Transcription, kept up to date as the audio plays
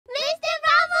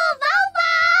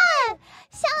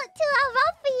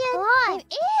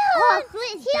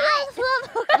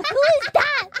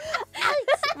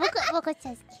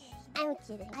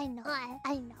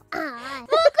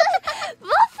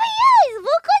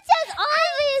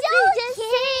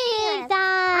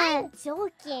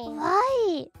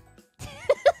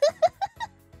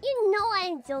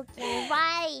joking.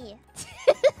 Why?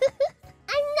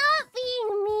 I'm not being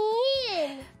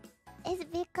mean. It's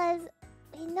because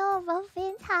we know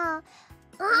Ruffins how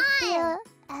we feel,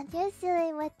 and you're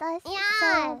silly with us. Yeah.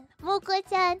 So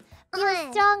Moko-chan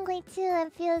feels strongly too,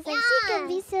 and feels like she can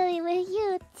be silly with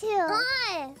you too.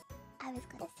 I was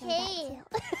gonna say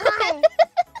that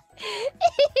too.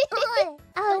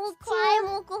 Don't cry,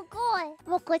 Mococo.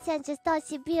 Moko-chan just thought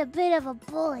she'd be a bit of a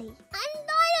bully. I'm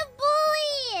not a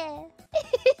bully.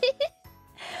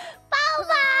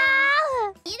 Mama!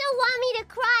 You don't want me to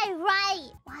cry,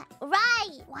 right? What?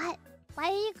 Right. What? Why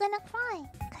are you gonna cry?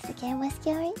 Cause the game was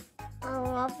scary? I'm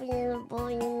not being a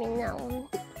bully me now.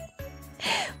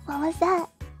 What was that?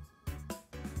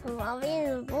 I'm not being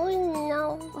a bully me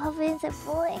now. Ruffins are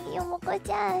bullying you,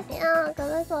 Moko-chan. Yeah,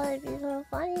 because I thought it'd be so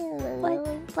funny.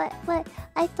 But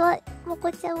I thought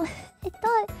Moko-chan was... I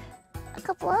thought a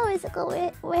couple hours ago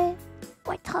we're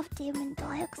tough demon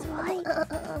dogs, right?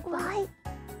 Right?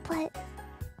 But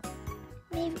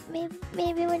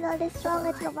maybe we're not as strong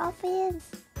as the Ruffins.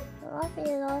 I love you.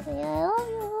 I love you,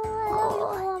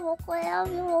 I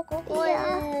love you, Mococo.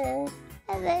 Yeah.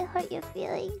 And they hurt your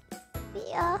feelings.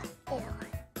 Yeah.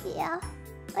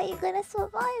 Are you gonna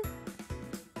survive?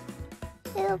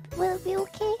 Will it be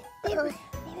okay?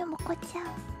 Maybe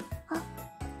Moko-chan.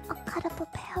 I'll cut up a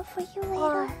pear for you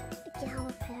later. You can have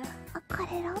a pear. I'll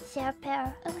cut it up. Share a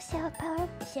pear. Oh, share a pear?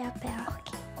 Share a pear.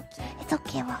 Okay. It's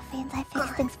okay, Ruffins. I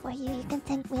fix things for you. You can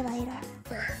thank me later.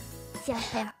 Share a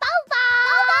pear.